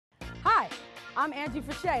I'm Angie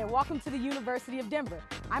Fouché, and welcome to the University of Denver.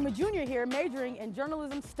 I'm a junior here majoring in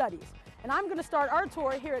journalism studies, and I'm going to start our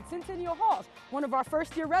tour here at Centennial Halls, one of our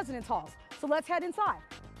first-year residence halls. So let's head inside.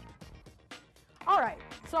 All right,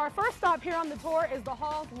 so our first stop here on the tour is the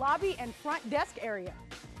hall's lobby and front desk area.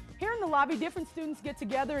 Here in the lobby, different students get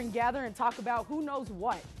together and gather and talk about who knows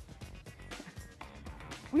what.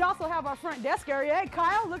 We also have our front desk area. Hey,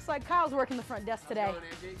 Kyle, looks like Kyle's working the front desk today. How's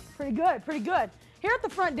it going, Angie? Pretty good, pretty good. Here at the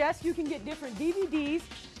front desk, you can get different DVDs,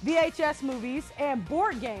 VHS movies, and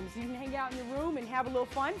board games. You can hang out in your room and have a little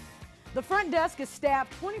fun. The front desk is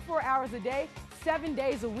staffed 24 hours a day, 7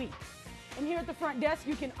 days a week. And here at the front desk,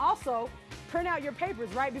 you can also print out your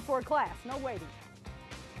papers right before class. No waiting.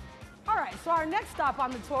 All right, so our next stop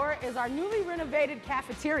on the tour is our newly renovated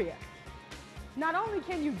cafeteria. Not only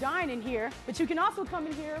can you dine in here, but you can also come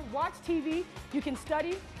in here, watch TV, you can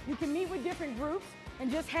study, you can meet with different groups,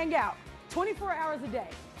 and just hang out 24 hours a day.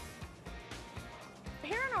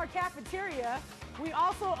 Here in our cafeteria, we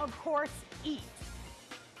also, of course, eat.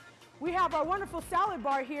 We have our wonderful salad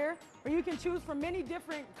bar here, where you can choose from many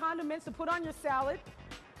different condiments to put on your salad.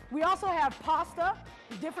 We also have pasta,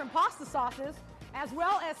 different pasta sauces, as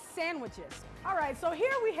well as sandwiches. All right, so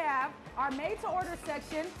here we have our made-to-order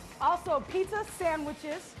section, also pizza,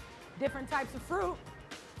 sandwiches, different types of fruit.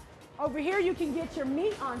 Over here you can get your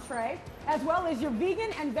meat entree, as well as your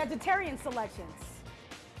vegan and vegetarian selections.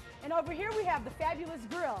 And over here we have the fabulous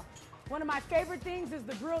grill. One of my favorite things is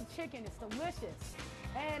the grilled chicken. It's delicious.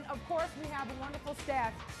 And of course we have a wonderful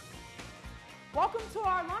staff. Welcome to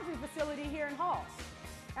our laundry facility here in Halls.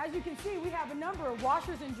 As you can see, we have a number of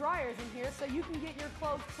washers and dryers in here, so you can get your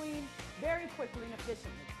clothes clean very quickly and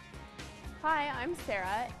efficiently. Hi, I'm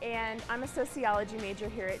Sarah, and I'm a sociology major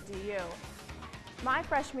here at DU. My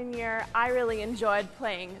freshman year, I really enjoyed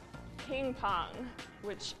playing ping pong,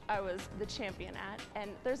 which I was the champion at,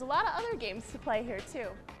 and there's a lot of other games to play here too.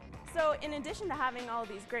 So in addition to having all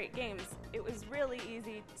these great games, it was really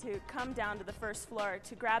easy to come down to the first floor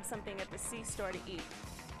to grab something at the C-store to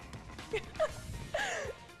eat.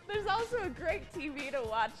 There's also a great TV to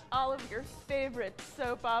watch all of your favorite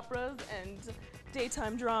soap operas and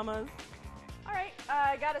daytime dramas. All right,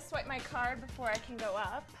 I gotta swipe my card before I can go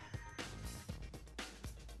up.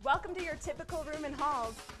 Welcome to your typical room in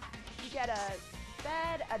Halls. You get a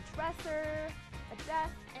bed, a dresser, a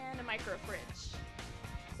desk, and a micro fridge.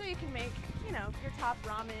 So you can make, your top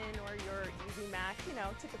ramen or your easy mac,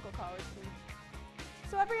 typical college food.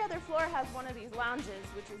 So every other floor has one of these lounges,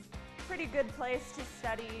 which is pretty good place to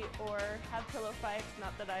study or have pillow fights.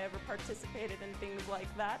 Not that I ever participated in things like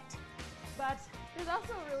that. But there's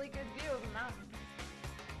also a really good view of the mountains.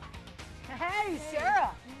 Hey, Sarah!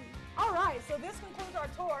 All right, so this concludes our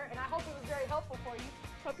tour, and I hope it was very helpful for you.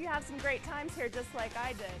 Hope you have some great times here just like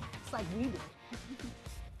I did. Just like we did.